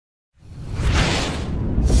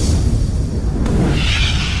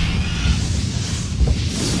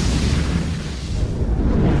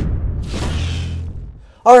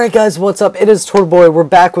Alright guys, what's up? It is Torboy. We're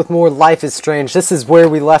back with more Life is Strange. This is where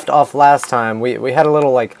we left off last time. We had a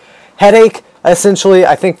little, headache. Essentially,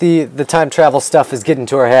 I think the time travel stuff is getting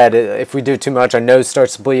to our head. If we do too much, our nose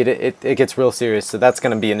starts to bleed. It gets real serious, so that's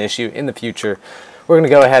going to be an issue in the future. We're going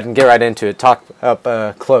to go ahead and get right into it. Talk up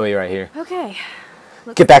Chloe right here. Okay.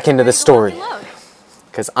 Get back into the story.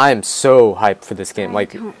 Because I am so hyped for this game. I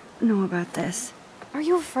don't know about this. Are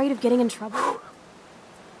you afraid of getting in trouble?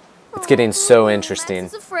 It's getting so interesting.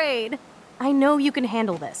 Max is afraid. I know you can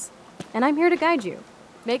handle this. And I'm here to guide you.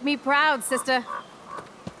 Make me proud, sister.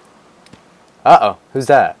 Uh-oh. Who's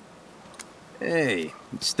that? Hey,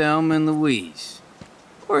 it's Thelma and Louise.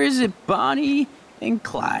 Or is it Bonnie and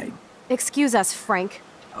Clyde? Excuse us, Frank.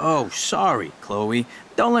 Oh, sorry, Chloe.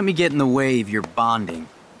 Don't let me get in the way of your bonding.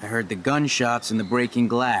 I heard the gunshots and the breaking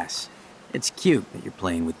glass. It's cute that you're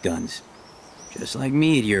playing with guns. Just like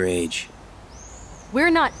me at your age. We're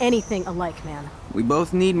not anything alike, man. We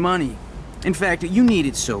both need money. In fact, you need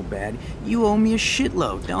it so bad, you owe me a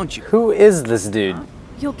shitload, don't you? Who is this dude?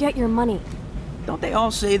 You'll get your money. Don't they all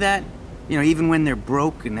say that? You know, even when they're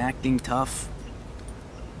broke and acting tough?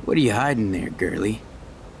 What are you hiding there, girlie?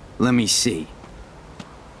 Let me see.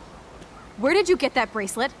 Where did you get that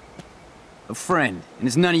bracelet? A friend, and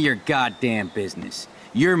it's none of your goddamn business.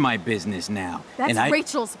 You're my business now. That's and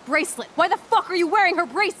Rachel's bracelet. Why the fuck are you wearing her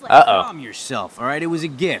bracelet? Uh-oh. Calm yourself, all right? It was a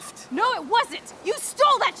gift. No, it wasn't. You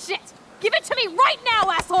stole that shit. Give it to me right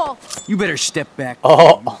now, asshole. You better step back.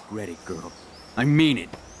 Oh. You regret it, girl. I mean it.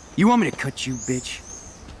 You want me to cut you, bitch?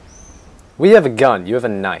 We have a gun. You have a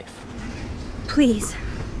knife. Please.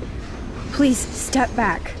 Please, step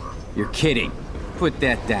back. You're kidding. Put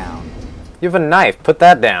that down. You have a knife. Put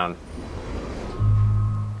that down.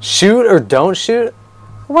 Shoot or don't shoot?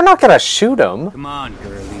 We're not gonna shoot him. Come on,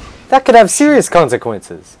 girlie. That could have serious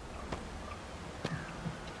consequences.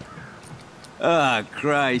 Ah,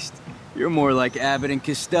 Christ. You're more like Abbott and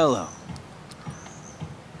Costello.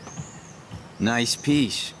 Nice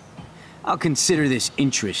piece. I'll consider this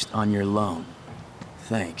interest on your loan.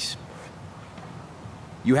 Thanks.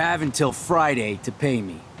 You have until Friday to pay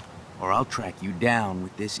me, or I'll track you down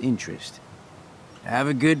with this interest. Have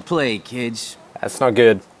a good play, kids. That's not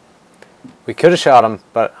good. We could have shot him,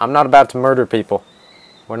 but I'm not about to murder people.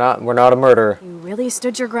 We're not a murderer. You really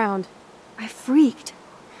stood your ground. I freaked.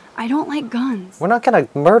 I don't like guns. We're not gonna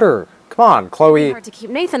murder. Come on, Chloe. Hard to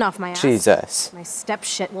keep Nathan off my ass. Jesus. My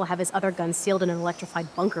step-shit will have his other gun sealed in an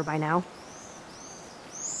electrified bunker by now.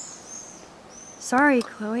 Sorry,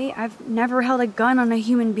 Chloe. I've never held a gun on a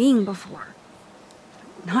human being before.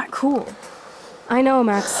 Not cool. I know,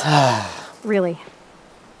 Max. Really.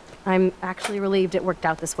 I'm actually relieved it worked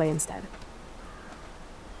out this way instead.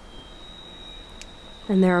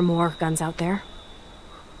 And there are more guns out there.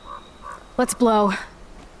 Let's blow.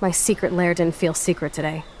 My secret lair didn't feel secret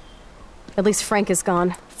today. At least Frank is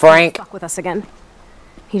gone. Frank. Fuck with us again.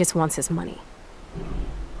 He just wants his money.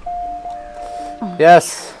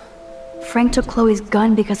 Yes. Frank took Chloe's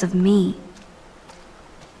gun because of me.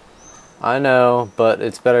 I know, but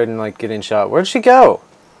it's better than getting shot. Where'd she go?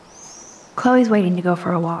 Chloe's waiting to go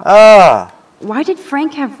for a walk. Ah. Why did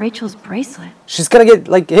Frank have Rachel's bracelet? She's gonna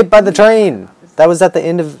get hit by the train. That was at the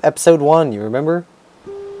end of episode 1, you remember?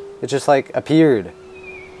 It just appeared.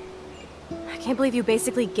 I can't believe you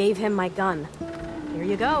basically gave him my gun. Here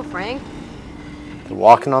you go, Frank.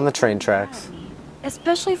 Walking on the train tracks.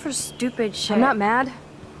 Especially for stupid shit. I'm not mad.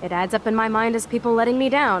 It adds up in my mind as people letting me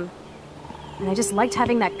down. And I just liked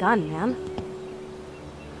having that gun, man.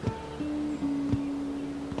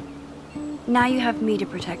 Now you have me to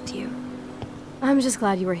protect you. I'm just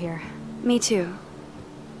glad you were here. Me too.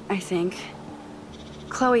 I think.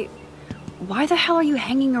 Chloe, why the hell are you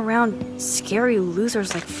hanging around scary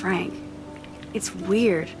losers like Frank? It's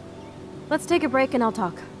weird. Let's take a break and I'll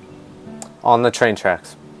talk. On the train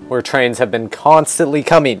tracks, where trains have been constantly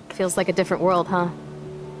coming. Feels like a different world, huh?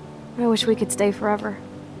 I wish we could stay forever.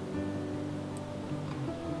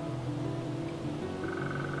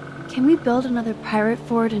 Can we build another pirate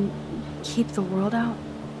fort and keep the world out?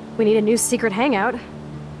 We need a new secret hangout.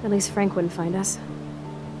 At least Frank wouldn't find us.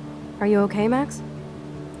 Are you okay, Max?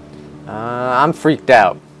 I'm freaked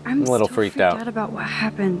out. I'm a little still freaked out. about what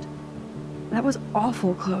happened. That was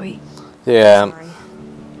awful, Chloe. Yeah. Sorry.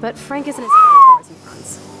 But Frank isn't as hardcore as he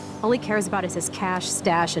fronts. All he cares about is his cash,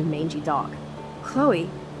 stash, and mangy dog. Chloe,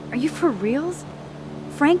 are you for reals?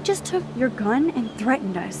 Frank just took your gun and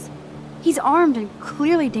threatened us. He's armed and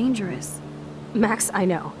clearly dangerous. Max, I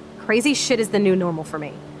know. Crazy shit is the new normal for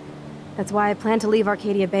me. That's why I plan to leave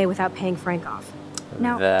Arcadia Bay without paying Frank off.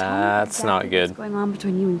 Now, That's tell me not exactly good. what's going on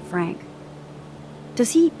between you and Frank?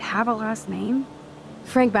 Does he have a last name?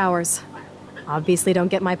 Frank Bowers. Obviously don't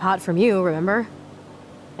get my pot from you, remember?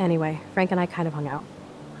 Anyway, Frank and I kind of hung out.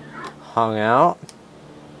 Hung out?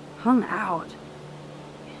 Hung out?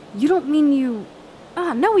 You don't mean you...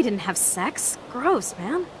 No, we didn't have sex. Gross,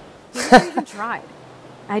 man. We never even tried.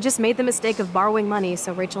 I just made the mistake of borrowing money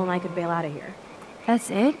so Rachel and I could bail out of here. That's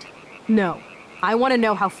it? No. I want to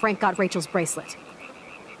know how Frank got Rachel's bracelet.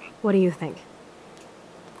 What do you think?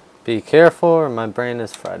 Be careful or my brain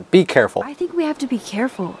is fried. Be careful. I think we have to be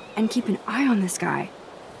careful and keep an eye on this guy.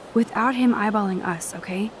 Without him eyeballing us,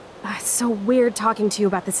 okay? It's so weird talking to you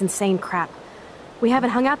about this insane crap. We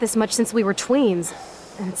haven't hung out this much since we were tweens,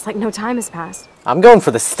 and it's like no time has passed. I'm going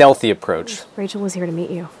for the stealthy approach. Rachel was here to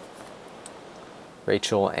meet you.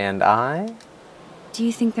 Rachel and I? Do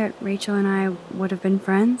you think that Rachel and I would have been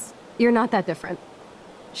friends? You're not that different.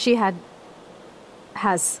 She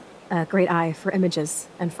has a great eye for images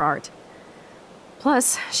and for art.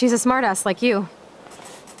 Plus, she's a smartass like you.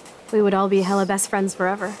 We would all be hella best friends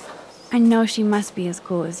forever. I know she must be as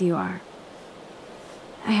cool as you are.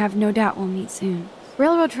 I have no doubt we'll meet soon.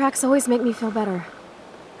 Railroad tracks always make me feel better.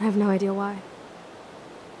 I have no idea why.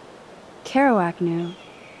 Kerouac knew.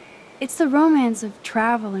 It's the romance of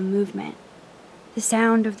travel and movement. The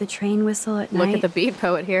sound of the train whistle at night. Look at the beat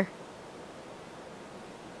poet here.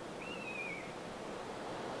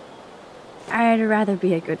 I'd rather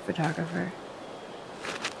be a good photographer.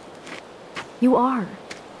 You are.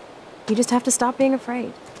 You just have to stop being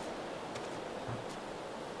afraid.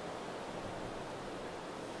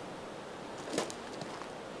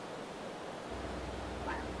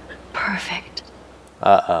 Perfect.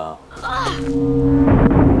 Uh-oh.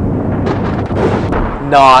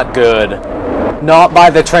 Not good. Not by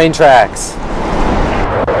the train tracks.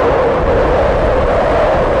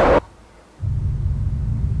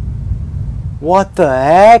 What the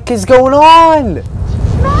heck is going on?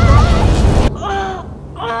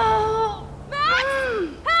 Max!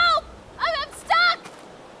 Help! I'm stuck!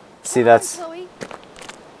 See, that's... Chloe.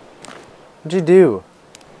 What'd you do?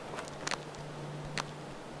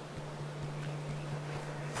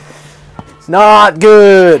 Not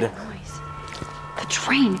good. Noise. The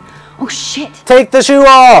train. Oh shit. Take the shoe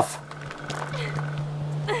off.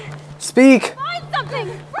 Speak. Find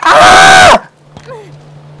something! Ah!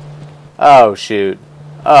 Oh shoot.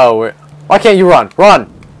 Oh, why can't you run?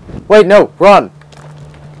 Run. Wait, no, run.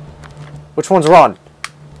 Which one's run?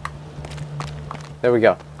 There we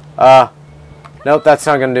go. Nope, that's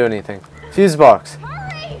not gonna do anything. Fuse box.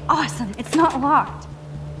 Hurry! Awesome. It's not locked.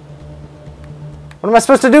 What am I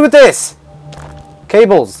supposed to do with this?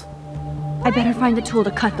 Cables. I better find a tool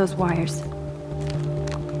to cut those wires.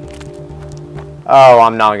 Oh,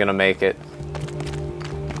 I'm not gonna make it.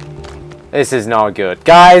 This is not good.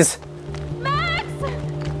 Guys! Max!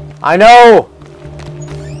 I know!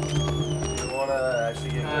 You wanna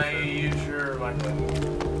actually get Can I use your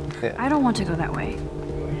microwave? I don't want to go that way.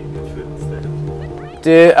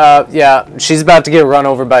 Yeah, she's about to get run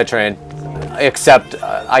over by a train. Except,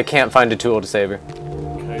 I can't find a tool to save her.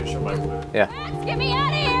 Can I use your microwave? Yeah. Max, get me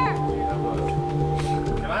out of here!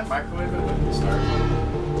 Can I microwave it with the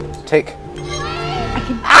styrofoam? Take. I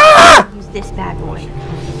can use this bad boy.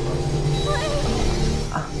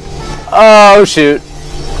 Oh, shoot.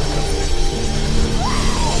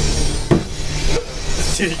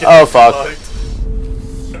 Oh, fuck.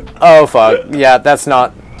 Oh, fuck. Yeah, that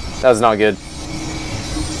was not good.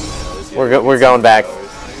 We're going back.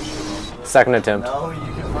 Second attempt. No, you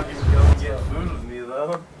can fucking go get food with me,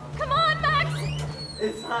 though. Come on, Max!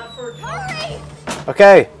 It's not for... Hurry!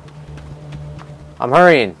 Okay. I'm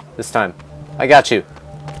hurrying this time. I got you.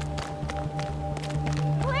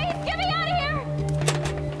 Please, get me out of here!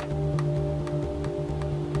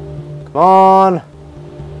 Come on.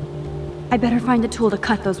 I better find a tool to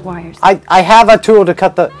cut those wires. I have a tool to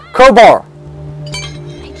cut the crowbar.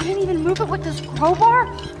 I can't even move it with this crowbar?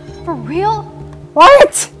 For real?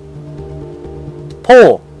 What?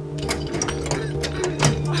 Pull.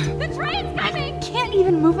 The train's coming! I can't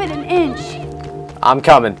even move it an inch. I'm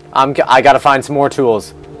coming. I gotta find some more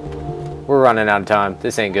tools. We're running out of time.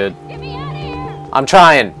 This ain't good. Get me out of here! I'm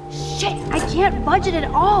trying. Shit, I can't budge it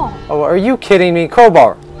at all. Oh, are you kidding me?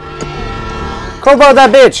 Crowbar. Crowbar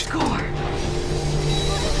that bitch.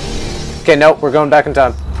 Okay, nope, we're going back in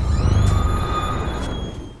time.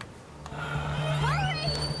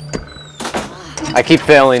 I keep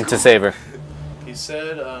failing to save her. He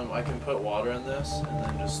said I can put water in this and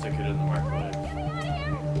then just stick it in the microwave. Do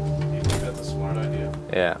you think that's a smart idea?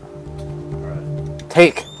 Yeah. Alright.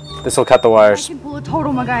 Take. This will cut the I wires. can pull a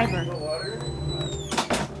total MacGyver.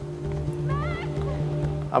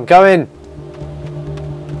 I'm coming.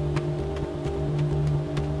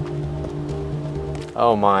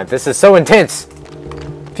 Oh my, this is so intense.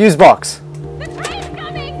 Fuse box. The train's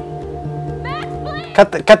coming! Max, please!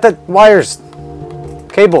 Cut the wires.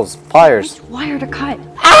 Cables, pliers. Which wire to cut?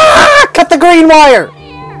 Ah! Cut the green wire!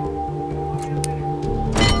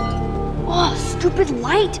 Oh, stupid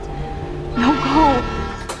light! No go!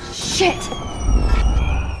 Shit!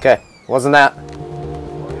 Okay, wasn't that. As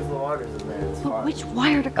the water's in there, it's But fine. which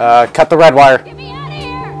wire to cut? Cut the red wire. Get me out of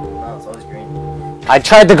here! No, it's always green. I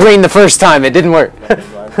tried the green the first time, it didn't work.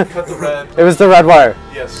 Cut the red. It was the red wire.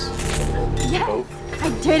 Yes. Yes! I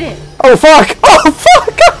did it! Oh fuck! Oh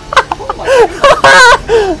fuck!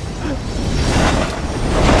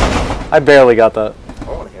 I barely got that. I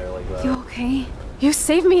want to hear like that. You okay? You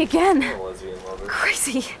saved me again. Lesbian lover.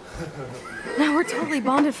 Crazy. Now we're totally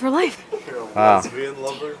bonded for life. Wow. Lesbian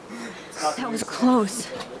lover. That was close.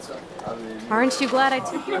 Aren't you glad I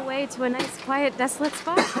took you away to a nice, quiet, desolate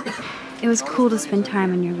spot? It was cool to spend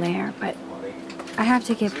time in your lair, but I have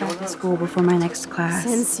to get back to school before my next class.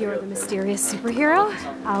 Since you're the mysterious superhero,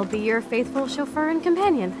 I'll be your faithful chauffeur and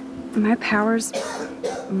companion. My powers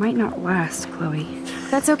might not last, Chloe.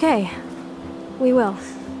 That's okay. We will.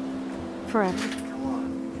 Forever.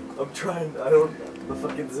 I'm trying. I don't. The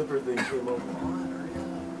fucking zipper thing came up.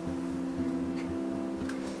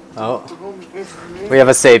 Oh. We have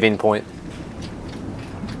a saving point.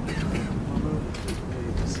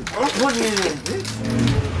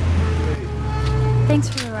 Thanks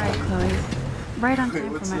for the ride, Chloe. Right on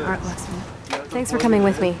time for my art lesson. Thanks for coming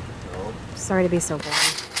with me. Sorry to be so boring.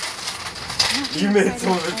 You made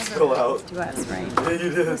some of it spill out. To us, right? Yeah, you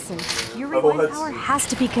did. Listen, your Oh, rewind that's- power has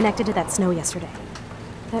to be connected to that snow yesterday.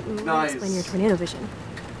 That might Nice. explain your tornado vision.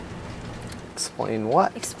 Explain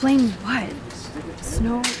what? Explain what?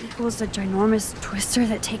 Snow equals the ginormous twister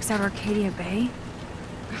that takes out Arcadia Bay?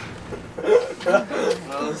 That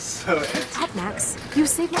was so Heck, Max, you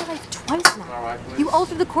saved my life twice now. You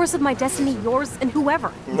altered the course of my destiny, yours, and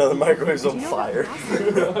whoever. No, the microwave's on You know fire.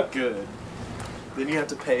 what? good. Then you have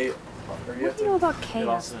to pay. Or you What have do you know about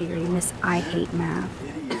chaos theory, Miss I Hate Math?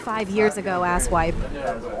 5 years ago, asswipe.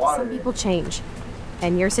 Some people change.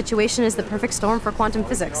 And your situation is the perfect storm for quantum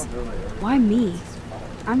physics. Why me?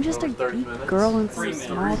 I'm just a geek girl in some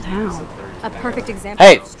small town. A perfect example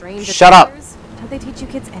Hey, of strange shut up. adventures. Don't they teach you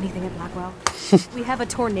kids anything at Blackwell? We have a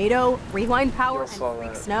tornado, rewind power, and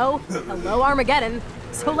freak snow. Hello, Armageddon.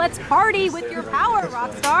 So let's party with your power,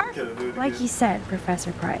 Rockstar. Like you said,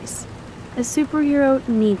 Professor Price, a superhero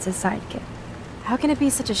needs a sidekick. How can it be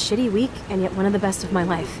such a shitty week and yet one of the best of my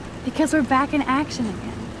life? Because we're back in action again.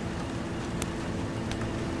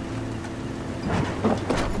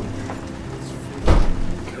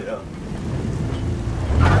 Yeah.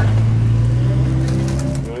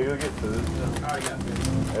 You wanna go get food?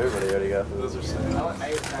 Everybody already got food. Those are sick.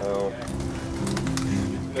 Oh.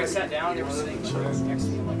 I sat down, they were sitting next to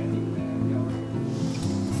me, I'm like, I need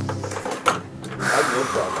I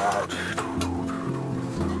lived on that.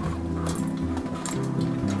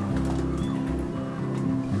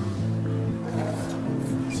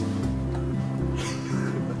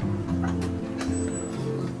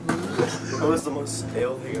 That was the most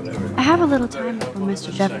stale thing I've ever. I have a little time before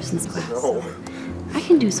Mr. Jefferson's class. No. I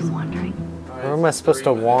can do some wandering. Where am I supposed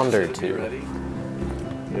to wander to? Ready?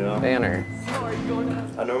 Yeah. Banner.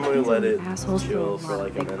 I normally let it Assholes chill throw for a lot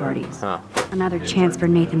like of a big minute. parties. Huh. Another chance for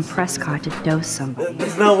Nathan Prescott to dose somebody.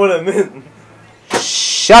 That's not what I meant.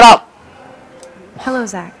 Shut up! Hello,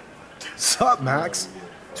 Zach. Sup, Max?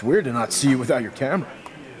 It's weird to not see you without your camera.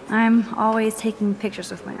 I'm always taking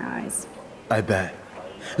pictures with my eyes. I bet.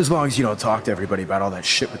 As long as you don't talk to everybody about all that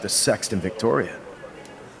shit with the Sext and Victoria.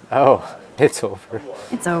 Oh, it's over.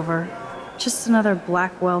 It's over. Just another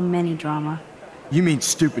Blackwell mini drama. You mean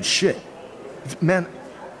stupid shit. Man,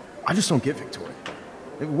 I just don't get Victoria.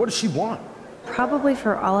 What does she want? Probably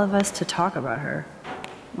for all of us to talk about her.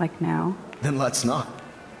 Like now. Then let's not.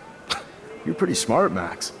 You're pretty smart,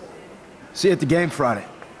 Max. See you at the game Friday.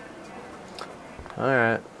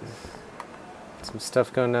 Alright. Some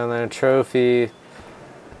stuff going down there. Trophy.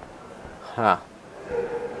 Huh.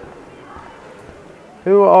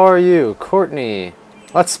 Who are you? Courtney.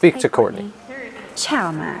 Let's speak to Courtney.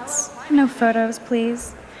 Ciao, Max. No photos,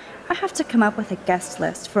 please. I have to come up with a guest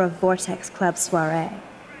list for a Vortex Club soiree.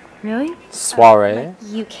 Really? Soiree?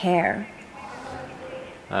 You care.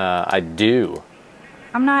 I do.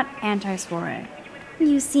 I'm not anti-soiree.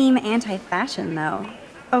 You seem anti-fashion, though.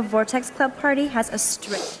 A Vortex Club party has a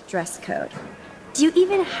strict dress code. Do you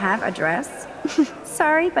even have a dress?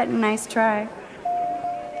 Sorry, but nice try.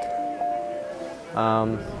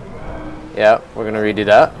 Yeah, we're gonna redo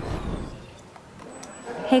that.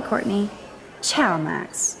 Hey, Courtney. Ciao,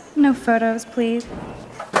 Max. No photos, please.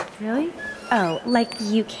 Really? Oh, like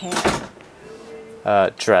you care.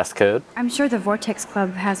 Dress code. I'm sure the Vortex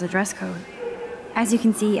Club has a dress code. As you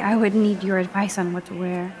can see, I would need your advice on what to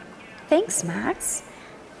wear. Thanks, Max.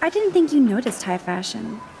 I didn't think you noticed high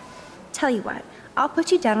fashion. Tell you what, I'll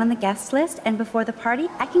put you down on the guest list, and before the party,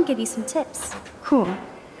 I can give you some tips. Cool.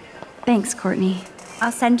 Thanks, Courtney.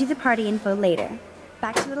 I'll send you the party info later.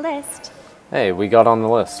 Back to the list. Hey, we got on the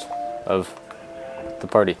list of the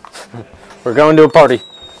party. We're going to a party.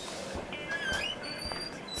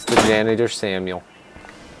 It's the janitor Samuel.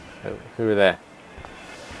 Who are they?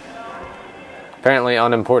 Apparently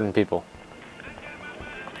unimportant people.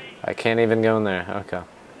 I can't even go in there. Okay.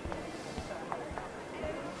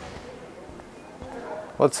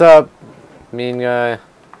 What's up, mean guy?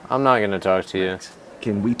 I'm not gonna talk to you.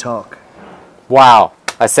 Can we talk? Wow.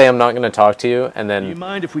 I say I'm not gonna talk to you, and Do you then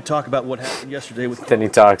mind if we talk about what happened yesterday with... then he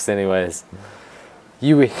talks anyways.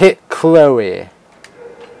 You hit Chloe.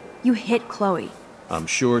 You hit Chloe. I'm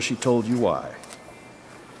sure she told you why.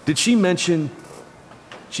 Did she mention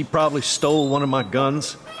she probably stole one of my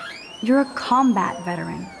guns? You're a combat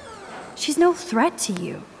veteran. She's no threat to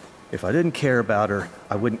you. If I didn't care about her,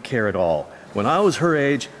 I wouldn't care at all. When I was her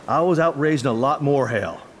age, I was out raising a lot more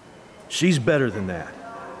hell. She's better than that.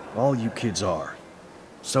 All you kids are.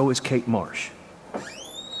 So is Kate Marsh.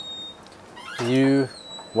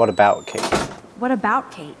 What about Kate? What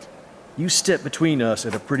about Kate? You stepped between us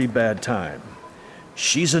at a pretty bad time.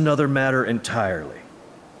 She's another matter entirely.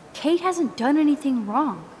 Kate hasn't done anything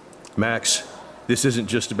wrong. Max, this isn't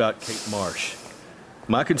just about Kate Marsh.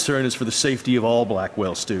 My concern is for the safety of all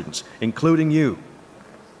Blackwell students, including you.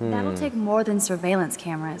 That'll take more than surveillance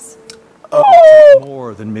cameras.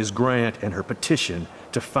 More than Ms. Grant and her petition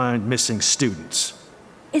to find missing students.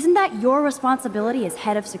 Isn't that your responsibility as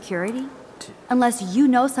head of security? Unless you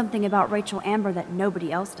know something about Rachel Amber that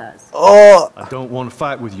nobody else does. I don't want to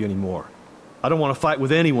fight with you anymore. I don't want to fight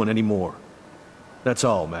with anyone anymore. That's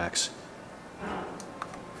all, Max.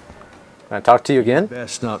 Can I talk to you again?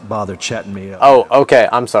 Best not bother chatting me up. Oh, okay.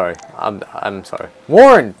 I'm sorry. I'm sorry.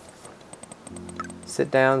 Warren! Sit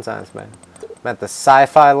down, science man. I'm at the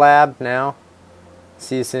sci-fi lab now.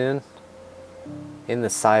 See you soon. In the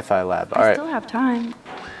sci-fi lab. All I right. still have time.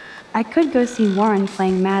 I could go see Warren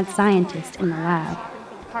playing mad scientist in the lab.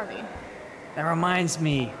 Party. That reminds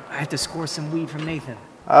me, I have to score some weed from Nathan.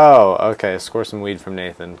 Oh, okay. Score some weed from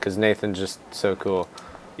Nathan, because Nathan's just so cool.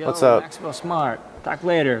 Yo, What's up? Maxwell Smart. Talk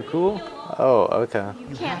later, cool? Oh, okay.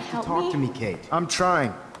 You can't help Talk me. to me, Kate. I'm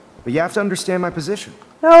trying, but you have to understand my position.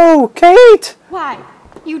 No, Kate! Why?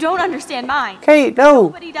 You don't understand mine. Kate, no!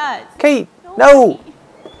 Nobody does. Kate, no!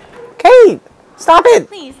 Kate! Stop it!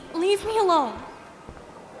 Please, leave me alone.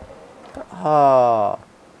 Oh.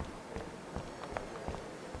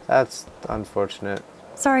 That's unfortunate.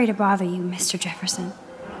 Sorry to bother you, Mr. Jefferson.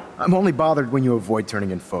 I'm only bothered when you avoid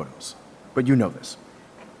turning in photos. But you know this.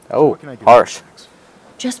 Oh, What can I do? harsh.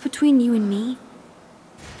 Just between you and me,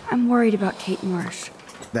 I'm worried about Kate Marsh.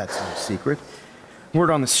 That's no secret.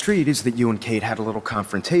 Word on the street is that you and Kate had a little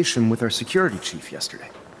confrontation with our security chief yesterday.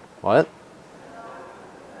 What?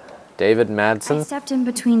 David I Madsen? stepped in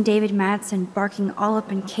between David Madsen barking all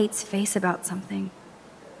up in Kate's face about something.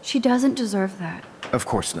 She doesn't deserve that. Of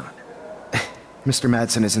course not. Mr.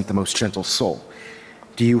 Madsen isn't the most gentle soul.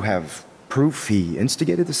 Do you have proof he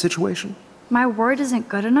instigated the situation? My word isn't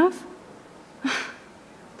good enough?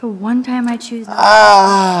 The one time I choose not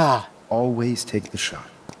Ah! Always take the shot.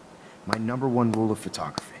 My #1 rule of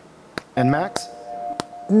photography. And Max,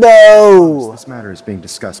 No! this matter is being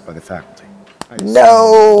discussed by the faculty. I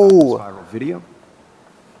No! assume this viral video.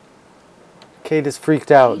 Kate is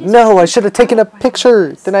freaked out. No, I should have taken a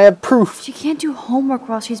picture. Then I have proof. She can't do homework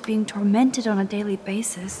while she's being tormented on a daily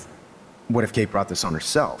basis. What if Kate brought this on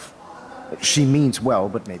herself? She means well,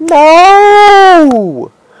 but maybe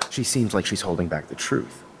No! she seems like she's holding back the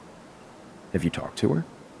truth. Have you talked to her?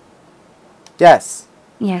 Yes.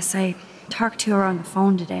 Yes, I talked to her on the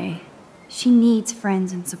phone today. She needs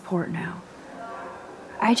friends and support now.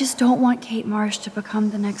 I just don't want Kate Marsh to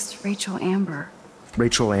become the next Rachel Amber.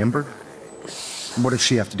 Rachel Amber? What does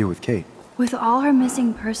she have to do with Kate? With all her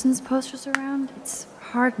missing persons posters around, it's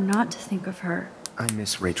hard not to think of her. I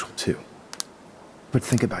miss Rachel too. But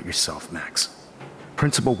think about yourself, Max.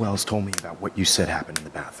 Principal Wells told me about what you said happened in the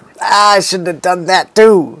bathroom. Ah, I shouldn't have done that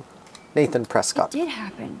too. Nathan Prescott. It did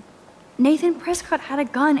happen. Nathan Prescott had a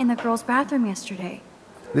gun in the girls' bathroom yesterday.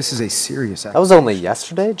 This is a serious That was only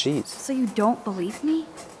yesterday? Jeez. So you don't believe me?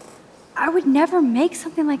 I would never make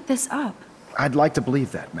something like this up. I'd like to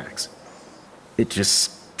believe that, Max. It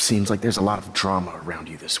just seems like there's a lot of drama around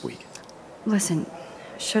you this week. Listen,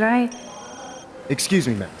 should I? Excuse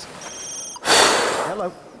me, Max.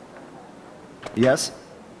 Hello. Yes?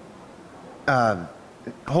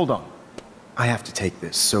 Hold on. I have to take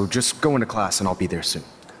this, so just go into class and I'll be there soon.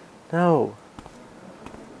 No.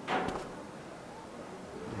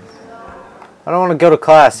 I don't want to go to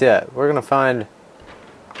class yet. I want to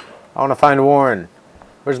find Warren.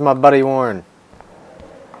 Where's my buddy Warren?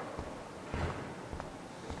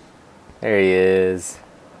 There he is.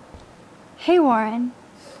 Hey, Warren.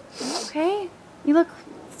 Okay? You look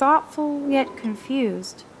thoughtful yet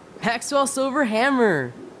confused. Maxwell Silver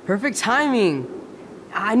Hammer. Perfect timing.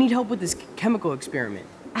 I need help with this chemical experiment.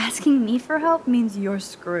 Asking me for help means you're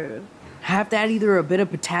screwed. I have to add either a bit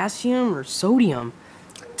of potassium or sodium.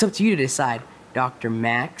 It's up to you to decide, Dr.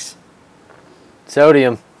 Max.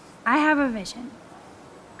 Sodium. I have a vision.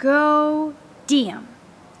 Go Diem.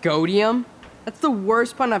 Godium? That's the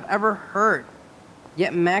worst pun I've ever heard.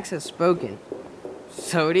 Yet Max has spoken.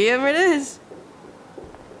 Sodium it is.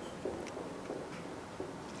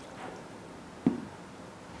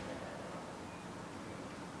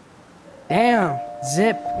 Damn,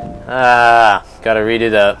 Zip. Ah, gotta redo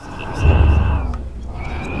that.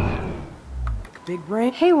 Big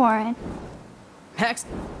brain. Hey, Warren. Max,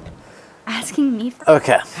 Asking me for...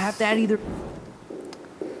 Okay, I have to add either...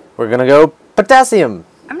 we're gonna go potassium.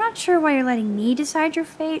 I'm not sure why you're letting me decide your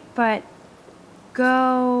fate, but...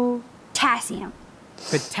 Go... Tassium.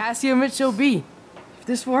 Potassium it shall be. If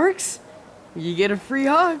this works, you get a free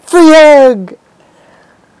hug. Free hug!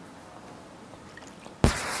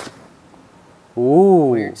 Ooh.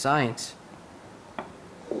 Weird science.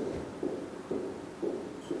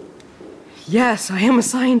 Yes, I am a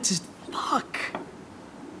scientist. Fuck.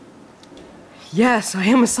 Yes, I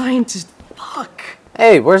am a scientist. Fuck.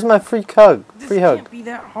 Hey, where's my free hug? This Free hug. can't be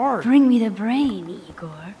that hard. Bring me the brain,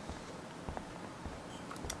 Igor.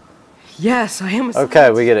 Yes, I am a scientist.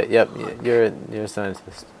 Okay, we get it. Yep, you're a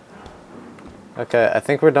scientist. Okay, I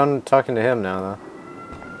think we're done talking to him now, though.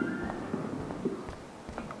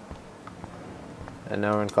 And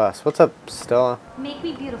now we're in class. What's up, Stella? Make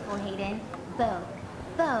me beautiful, Hayden. Vogue.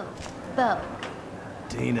 Vogue. Vogue.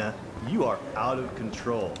 Dana, you are out of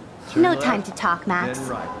control. No time to talk, Max. Then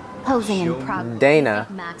right. Posing in progress. Dana.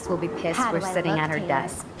 Max will be pissed How we're do I sitting look, at her Taylor?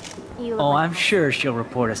 desk. You look Oh, like I'm sure she'll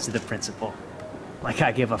report us to the principal. Like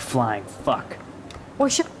I give a flying fuck. Or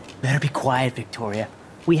should... Better be quiet, Victoria.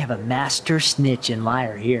 We have a master snitch and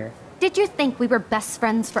liar here. Did you think we were best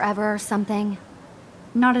friends forever or something?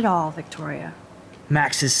 Not at all, Victoria.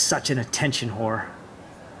 Max is such an attention whore.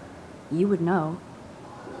 You would know.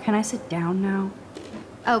 Can I sit down now?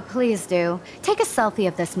 Oh, please do. Take a selfie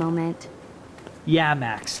of this moment. Yeah,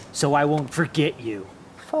 Max, so I won't forget you.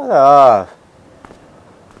 Fuck off.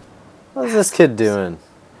 What's this kid doing?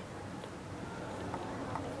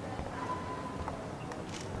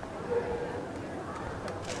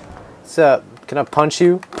 What's up? Can I punch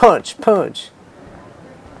you? Punch, punch.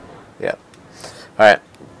 Yep. Alright.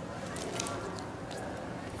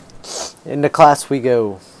 Into class we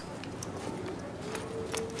go.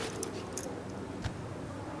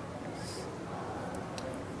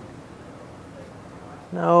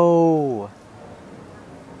 No.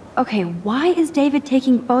 Okay, why is David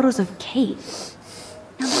taking photos of Kate?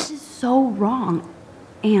 Now this is so wrong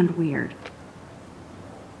and weird.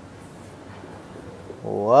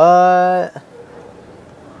 What?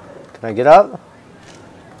 Can I get up?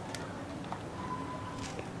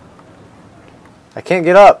 I can't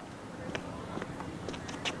get up.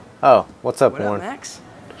 Oh, what's up, What Warren? up, Max?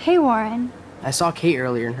 Hey, Warren. I saw Kate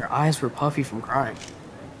earlier and her eyes were puffy from crying.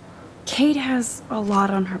 Kate has a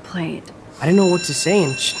lot on her plate. I didn't know what to say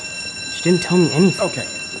and she didn't tell me anything. Okay,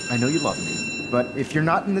 I know you love me, but if you're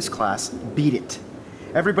not in this class, beat it.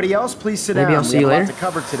 Everybody else, please sit Maybe down. I'll see we you have a later. lot to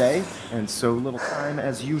cover today, and so little time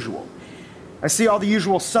as usual. I see all the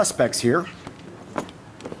usual suspects here.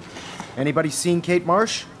 Anybody seen Kate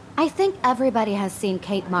Marsh? I think everybody has seen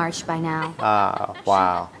Kate Marsh by now. Ah,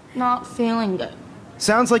 wow. Not feeling good.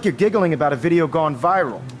 Sounds like you're giggling about a video gone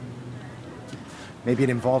viral. Maybe it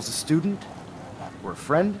involves a student? Or a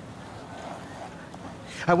friend?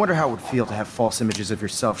 I wonder how it would feel to have false images of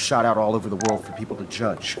yourself shot out all over the world for people to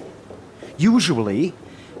judge. Usually,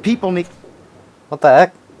 people need What the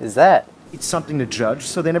heck is that? something to judge,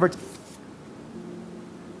 so they never...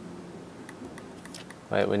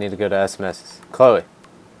 Wait, we need to go to SMSs. Chloe.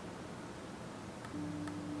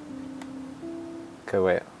 Okay,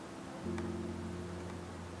 wait.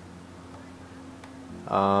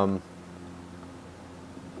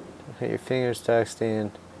 Hit your fingers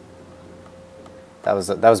texting. That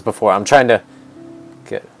was before. I'm trying to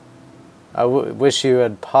get. I wish you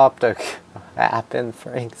had popped a app in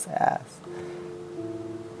Frank's ass.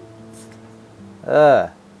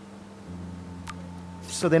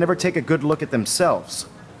 so they never take a good look at themselves.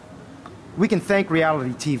 We can thank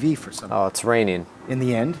reality TV for some. Oh, it's raining. In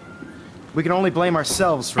the end, we can only blame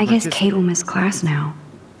ourselves for I guess Kate will miss class now.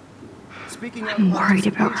 I'm worried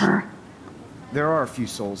about her. There are a few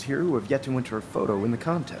souls here who have yet to enter a photo in the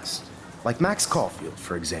contest. Like Max Caulfield,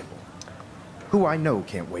 for example. Who I know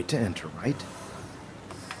can't wait to enter, right?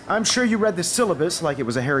 I'm sure you read the syllabus like it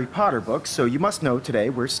was a Harry Potter book, so you must know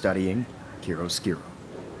today we're studying chiaroscuro.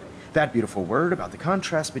 That beautiful word about the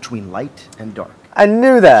contrast between light and dark. I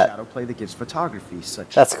knew that. Shadow play that gives photography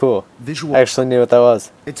such That's cool. visual. I actually knew what that was.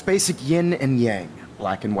 It's basic yin and yang.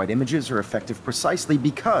 Black and white images are effective precisely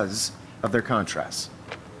because of their contrasts.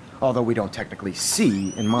 Although we don't technically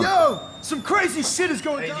see in monocle. Yo! Some crazy shit is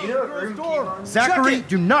going down at the girl's door! Zachary,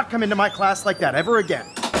 do not come into my class like that ever again.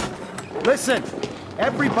 Listen,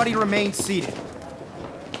 everybody remain seated.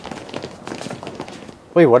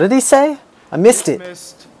 Wait, what did he say? I missed it.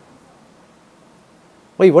 Dismissed.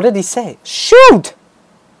 Wait, what did he say? Shoot!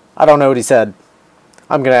 I don't know what he said.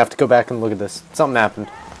 I'm gonna have to go back and look at this. Something happened.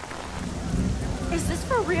 Is this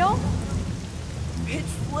for real? Bitch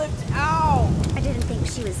flipped out! I didn't think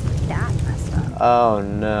she was that messed up. Oh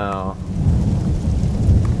no.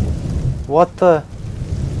 What the?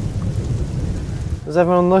 What's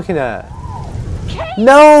everyone looking at? Kate!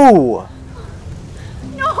 No!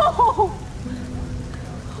 No!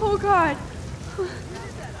 Oh god.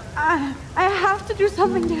 I have to do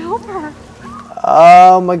something to help her.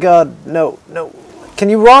 Oh my god. No, no. Can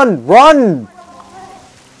you run? Run!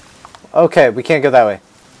 Okay, we can't go that way.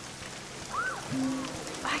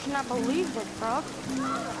 I cannot believe this, bro.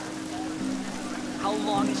 How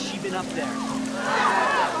long has she been up there?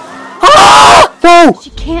 Ah! No! She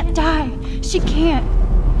can't die. She can't.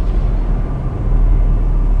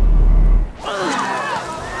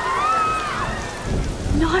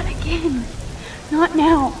 Not again. Not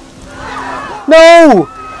now. No!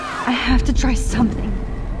 I have to try something.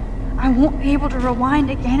 I won't be able to rewind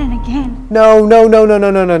again and again. No, no, no, no, no,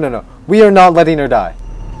 no, no, no, no. We are not letting her die.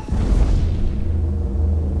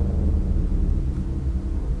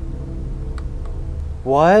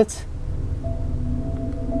 What?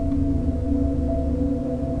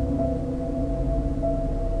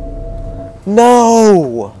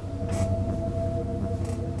 No!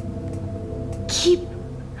 Keep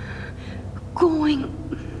going,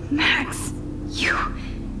 Max. You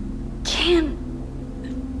can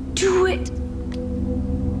do it.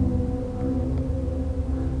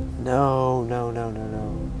 No, no, no, no,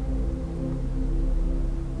 no.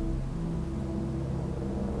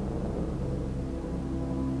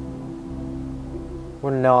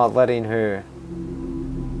 We're not letting her.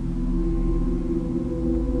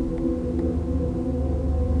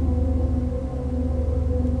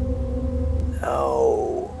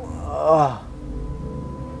 No. Ugh.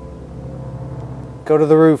 Go to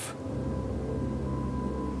the roof.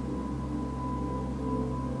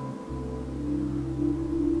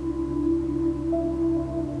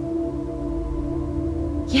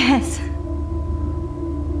 Yes.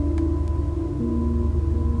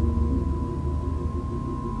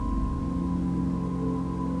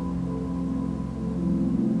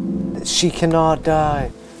 She cannot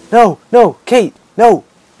die. No, no, Kate, no.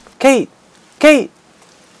 Kate, Kate,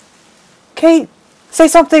 Kate, say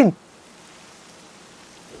something.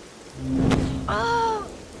 Oh.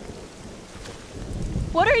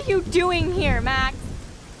 What are you doing here, Max?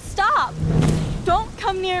 Stop. Don't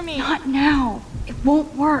come near me. Not now. It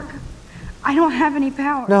won't work. I don't have any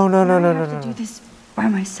power. No, no, no, no, I no, have no. to do this by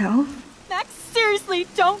myself. Max, seriously,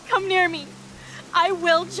 don't come near me. I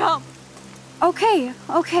will jump. Okay,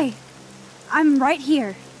 okay. I'm right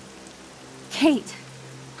here. Kate,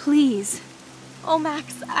 please. Oh,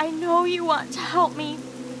 Max, I know you want to help me.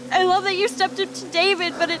 I love that you stepped up to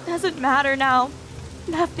David, but it doesn't matter now.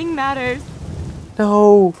 Nothing matters.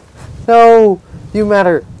 No, no, you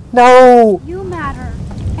matter. No. You matter,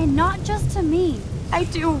 and not just to me. I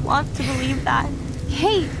do want to believe that.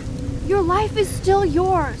 Kate, your life is still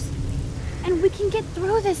yours, and we can get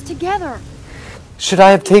through this together. Should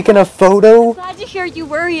I have taken a photo? I'm glad to hear you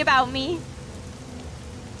worry about me.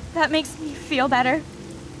 That makes me feel better.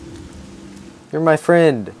 You're my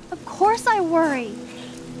friend. Of course I worry.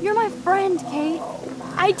 You're my friend, Kate.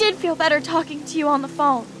 I did feel better talking to you on the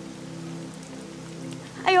phone.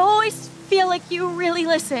 I always feel like you really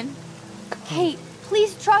listen. Kate,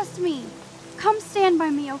 please trust me. Come stand by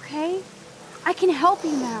me, okay? I can help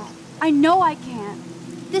you now. I know I can.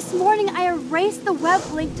 This morning I erased the web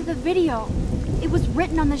link to the video. It was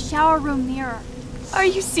written on the shower room mirror. Are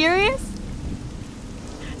you serious?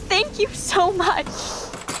 Thank you so much.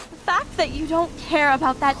 The fact that you don't care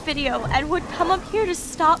about that video and would come up here to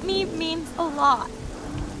stop me means a lot.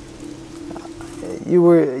 you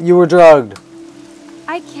were drugged.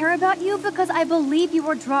 I care about you because I believe you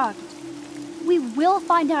were drugged. We will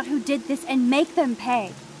find out who did this and make them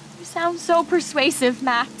pay. You sound so persuasive,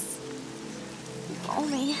 Max. If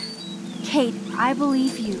only. Kate, I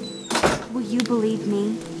believe you. Will you believe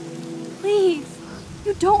me? Please,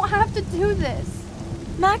 you don't have to do this.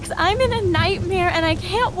 Max, I'm in a nightmare and I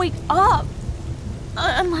can't wake up.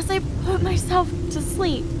 Unless I put myself to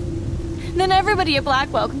sleep. Then everybody at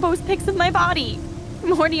Blackwell can post pics of my body.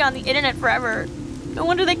 I'm already on the internet forever. No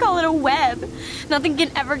wonder they call it a web. Nothing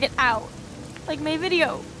can ever get out. Like my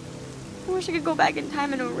video. I wish I could go back in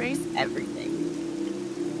time and erase everything.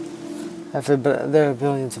 There are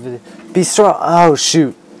billions of videos. Be strong. Oh,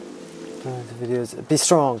 shoot. Billions of videos. Be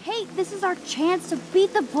strong. Kate, this is our chance to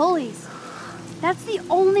beat the bullies. That's the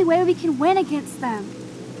only way we can win against them.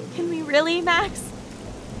 Can we really, Max?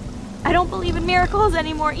 I don't believe in miracles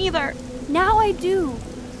anymore either. Now I do.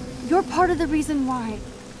 You're part of the reason why.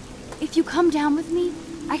 If you come down with me,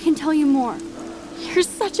 I can tell you more. You're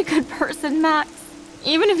such a good person, Max.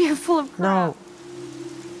 Even if you're full of crap. No.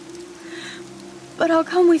 But I'll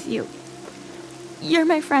come with you. You're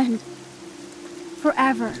my friend.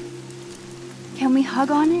 Forever. Can we hug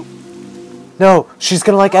on it? No, she's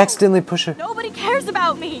gonna like accidentally push her. Nobody cares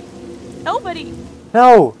about me. Nobody.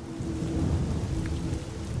 No.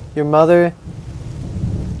 Your mother,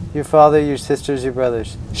 your father, your sisters, your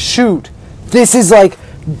brothers. Shoot. This is, I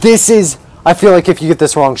feel like if you get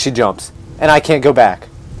this wrong, she jumps. And I can't go back.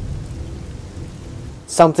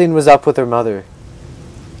 Something was up with her mother.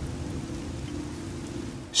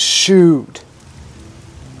 Shoot.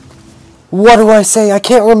 What do I say? I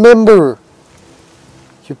can't remember.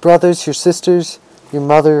 Your brothers, your sisters, your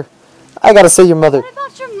mother. I gotta say your mother. What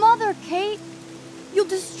about your mother, Kate? You'll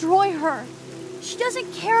destroy her. She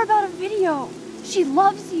doesn't care about a video. She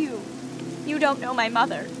loves you. You don't know my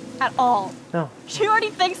mother at all. No. She already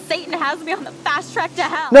thinks Satan has me on the fast track to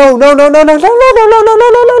hell. No.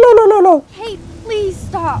 Kate, please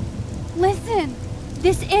stop. Listen,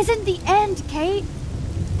 this isn't the end, Kate.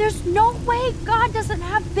 There's no way God doesn't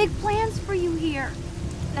have big plans for you here.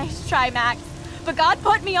 Nice try, Max. But God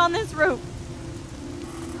put me on this roof.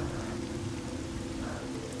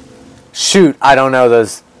 Shoot, I don't know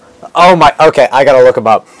those. Oh my, okay, I gotta look them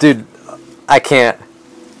up. Dude, I can't.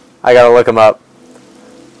 I gotta look them up.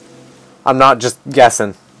 I'm not just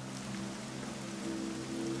guessing.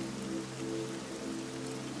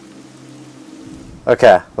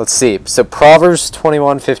 Okay, let's see. So Proverbs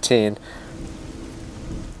 21:15.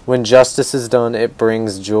 When justice is done, it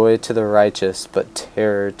brings joy to the righteous, but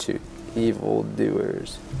terror to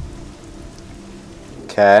evildoers.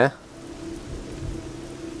 Okay.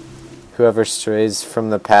 Whoever strays from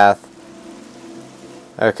the path.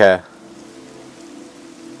 Okay.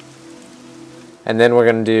 And then we're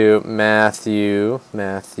going to do Matthew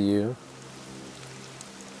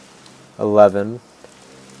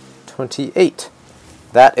 11:28.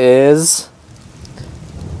 That is,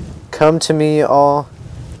 come to me all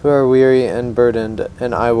who are weary and burdened,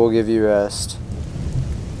 and I will give you rest.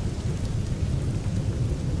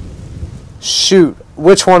 Shoot,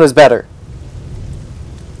 which one is better?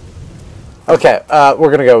 Okay, we're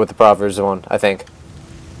going to go with the Proverbs one, I think.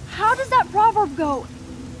 How does that proverb go?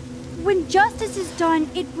 When justice is done,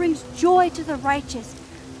 it brings joy to the righteous,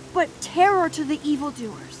 but terror to the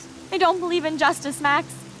evildoers. I don't believe in justice, Max.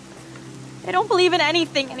 I don't believe in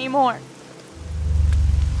anything anymore.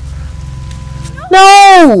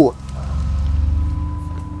 No!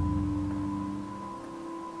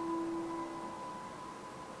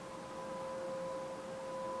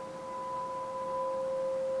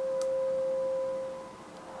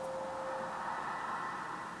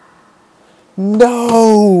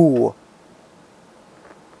 No!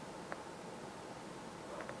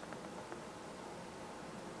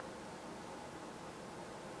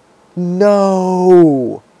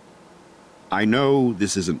 No! I know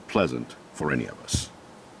this isn't pleasant for any of us,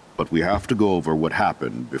 but we have to go over what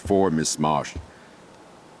happened before Miss Marsh...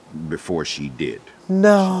 before she did.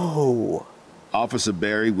 No! Officer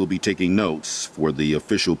Barry will be taking notes for the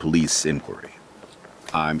official police inquiry.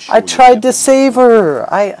 I'm sure... I tried to save her!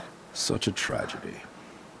 Such a tragedy.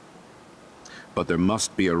 But there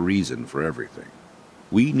must be a reason for everything.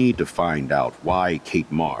 We need to find out why Kate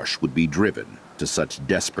Marsh would be driven to such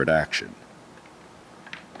desperate action.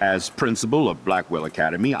 As principal of Blackwell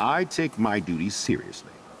Academy, I take my duties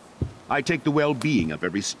seriously. I take the well-being of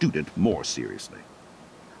every student more seriously.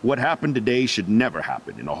 What happened today should never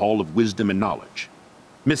happen in a hall of wisdom and knowledge.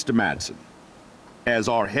 Mr. Madsen, as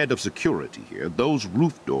our head of security here, those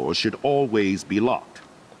roof doors should always be locked.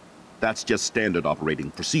 That's just standard operating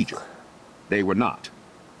procedure. They were not,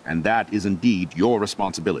 and that is indeed your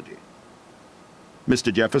responsibility.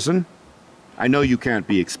 Mr. Jefferson, I know you can't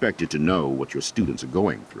be expected to know what your students are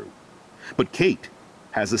going through, but Kate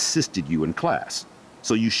has assisted you in class,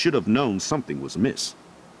 so you should have known something was amiss.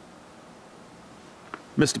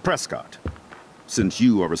 Mr. Prescott, since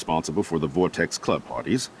you are responsible for the Vortex Club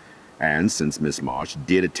parties, and since Miss Marsh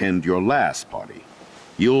did attend your last party,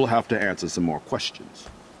 you'll have to answer some more questions.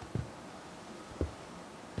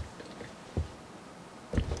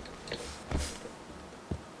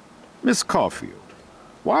 Miss Caulfield,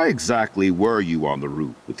 why exactly were you on the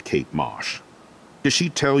route with Kate Marsh? Did she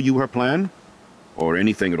tell you her plan? Or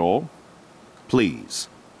anything at all? Please,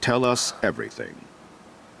 tell us everything.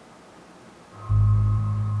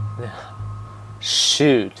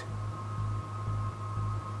 Shoot.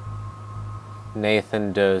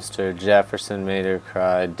 Nathan dosed her. Jefferson made her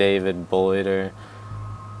cry. David bullied her.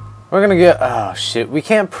 We're gonna get... Oh, shit. We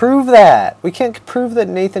can't prove that. We can't prove that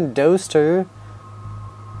Nathan dosed her.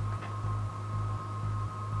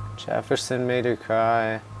 Jefferson made her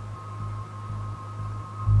cry.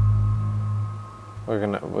 We're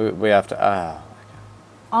gonna... We have to... Ah.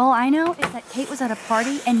 All I know is that Kate was at a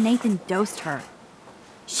party and Nathan dosed her.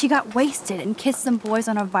 She got wasted and kissed some boys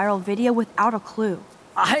on a viral video without a clue.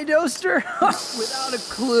 I dosed her? Without a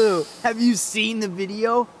clue. Have you seen the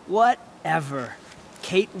video? Whatever.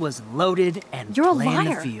 Kate was loaded and You're a playing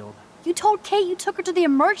liar. the field. You told Kate you took her to the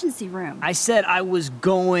emergency room. I said I was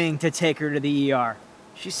going to take her to the ER.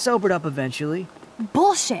 She sobered up eventually.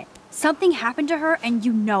 Bullshit. Something happened to her and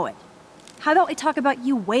you know it. How about we talk about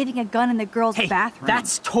you waving a gun in the girls' bathroom?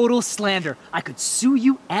 That's total slander. I could sue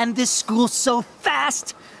you and this school so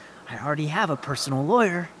fast. I already have a personal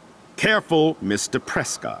lawyer. Careful, Mr.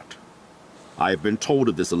 Prescott. I have been told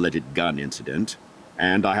of this alleged gun incident,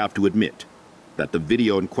 and I have to admit that the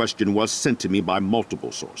video in question was sent to me by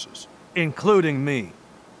multiple sources. Including me.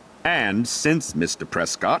 And since Mr.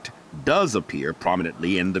 Prescott does appear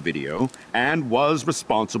prominently in the video and was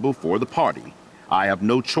responsible for the party, I have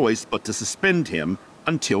no choice but to suspend him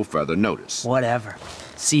until further notice. Whatever.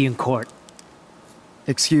 See you in court.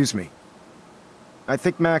 Excuse me. I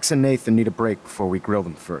think Max and Nathan need a break before we grill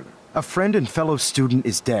them further. A friend and fellow student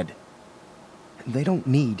is dead. And they don't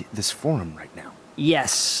need this forum right now.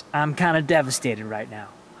 Yes, I'm kind of devastated right now.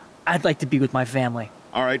 I'd like to be with my family.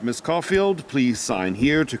 All right, Miss Caulfield, please sign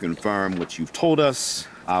here to confirm what you've told us.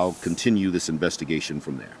 I'll continue this investigation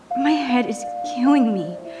from there. My head is killing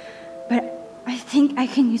me, but I think I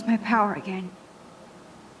can use my power again.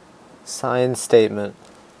 Signed statement.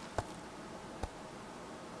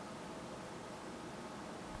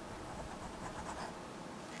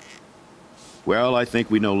 Well, I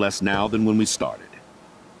think we know less now than when we started.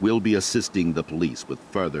 We'll be assisting the police with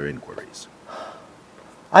further inquiries.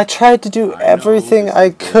 I tried to do everything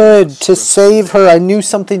I could to save her. I knew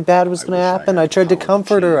something bad was going to happen. I tried to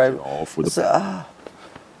comfort her.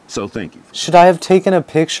 So thank you. Should I have taken a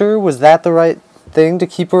picture? Was that the right thing to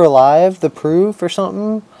keep her alive? The proof or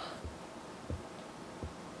something?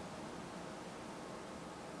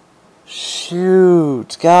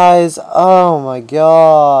 Shoot, guys. Oh my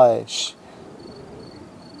gosh.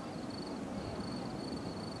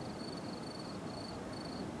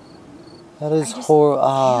 That is horrible.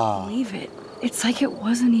 I can't believe it. It's like it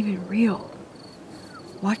wasn't even real.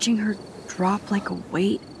 Watching her drop like a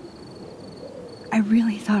weight, I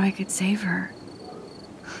really thought I could save her.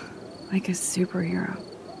 Like a superhero.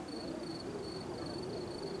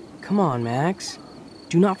 Come on, Max.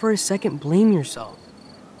 Do not for a second blame yourself.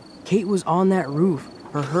 Kate was on that roof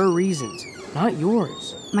for her reasons, not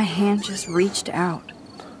yours. My hand just reached out.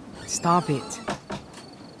 Stop it.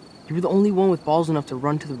 You were the only one with balls enough to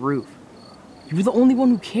run to the roof. You were the only one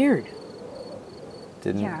who cared.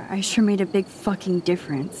 Yeah, I sure made a big fucking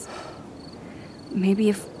difference. Maybe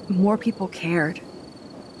if more people cared.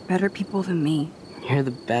 Better people than me. You're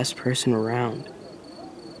the best person around.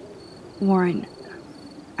 Warren,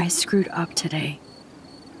 I screwed up today.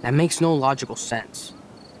 That makes no logical sense.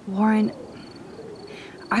 Warren,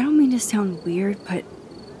 I don't mean to sound weird, but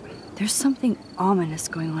there's something ominous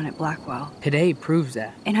going on at Blackwell. Today proves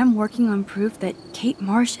that. And I'm working on proof that Kate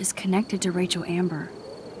Marsh is connected to Rachel Amber.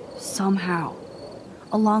 Somehow.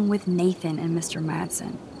 Along with Nathan and Mr.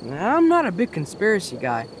 Madsen. I'm not a big conspiracy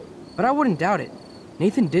guy, but I wouldn't doubt it.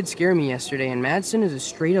 Nathan did scare me yesterday, and Madsen is a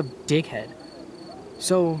straight-up dickhead.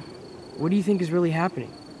 So, what do you think is really happening?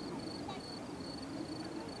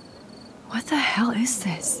 What the hell is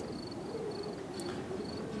this?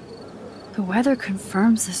 The weather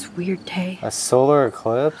confirms this weird day. A solar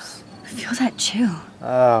eclipse? Feel that chill.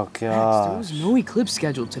 Oh Max, there gosh. was no eclipse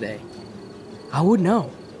scheduled today. I would know.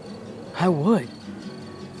 I would.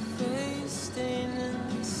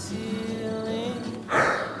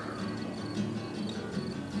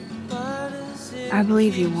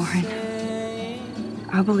 believe you, Warren.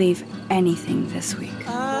 I'll believe anything this week.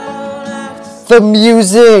 The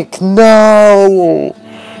music! No!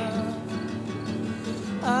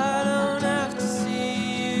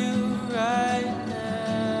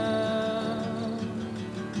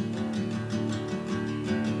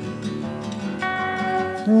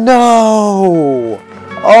 No!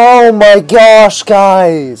 Oh my gosh,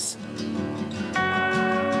 guys!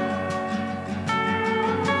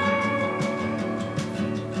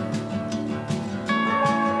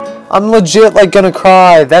 I'm legit like gonna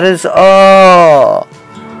cry. That is, oh.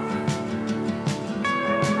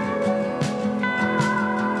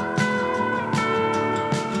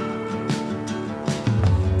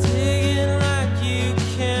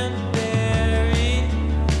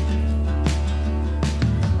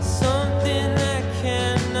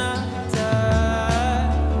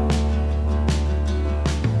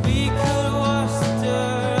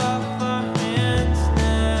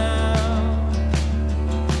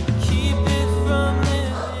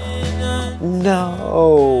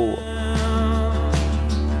 No.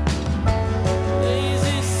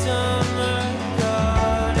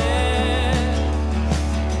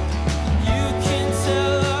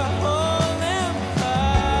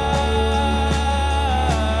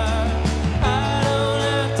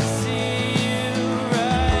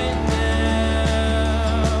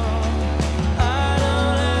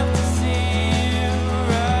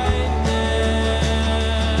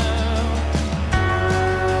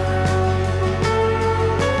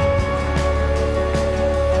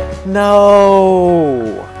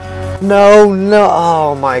 No. No, no.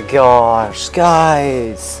 Oh my gosh,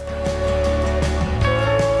 guys.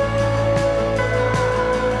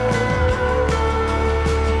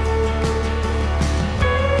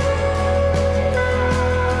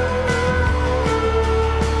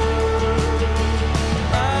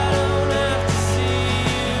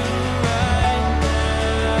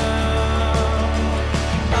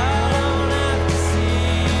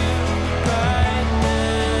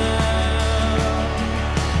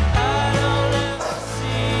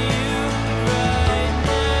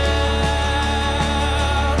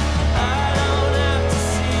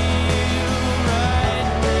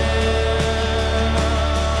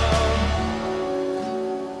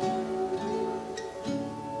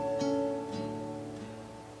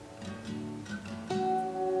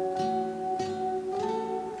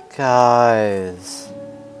 Guys.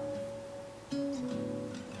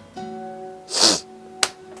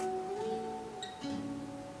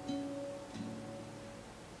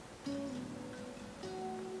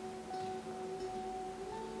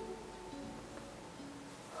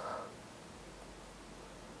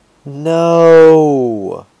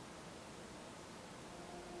 No.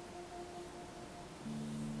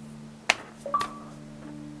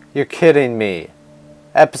 You're kidding me.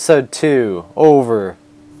 Episode 2 over.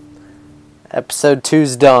 Episode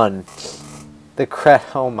 2's done.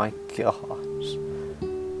 Oh my gosh.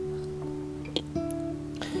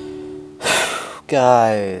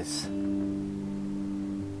 Guys.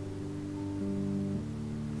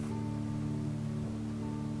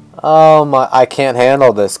 Oh my, I can't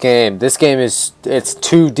handle this game. This game is, it's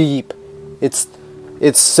too deep. It's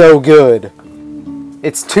so good.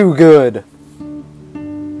 It's too good.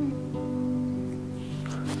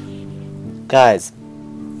 Guys.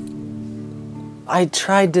 I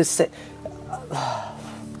tried to say.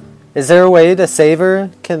 Is there a way to save her?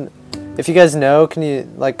 If you guys know, can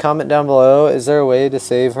you like comment down below? Is there a way to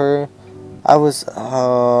save her?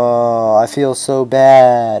 Oh, I feel so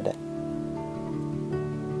bad.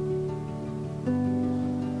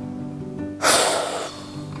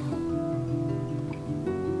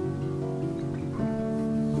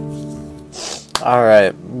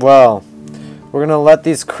 Alright, well, we're gonna let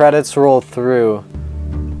these credits roll through,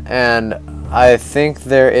 and I think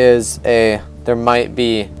there might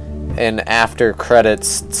be an after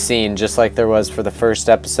credits scene just like there was for the first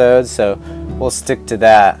episode, so we'll stick to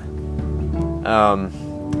that.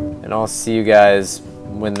 And I'll see you guys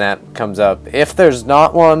when that comes up. If there's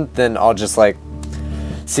not one, then I'll just like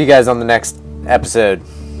see you guys on the next episode.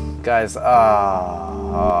 Guys,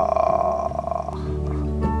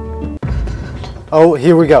 oh,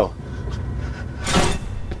 here we go.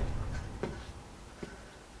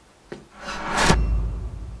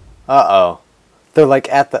 Uh-oh. They're like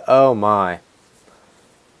at the, oh my.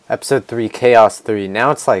 Episode 3, Chaos 3.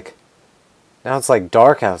 Now it's like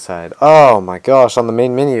dark outside. Oh my gosh, on the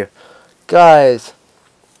main menu. Guys.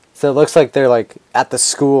 So it looks like they're like at the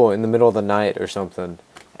school in the middle of the night or something.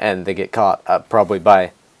 And they get caught up probably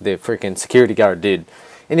by the freaking security guard dude.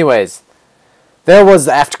 Anyways, there was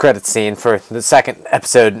the after credits scene for the second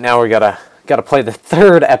episode. Now we gotta Got to play the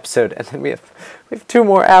 3rd episode, and then we have 2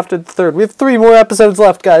 more after the 3rd. We have 3 more episodes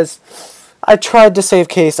left, guys. I tried to save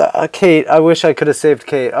Kate. I wish I could have saved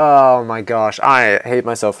Kate. Oh my gosh, I hate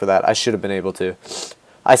myself for that. I should have been able to.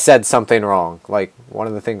 I said something wrong. Like, one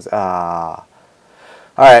of the things...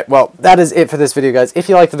 Alright, well, that is it for this video, guys. If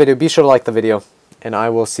you like the video, be sure to like the video. And I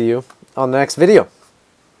will see you on the next video.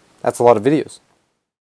 That's a lot of videos.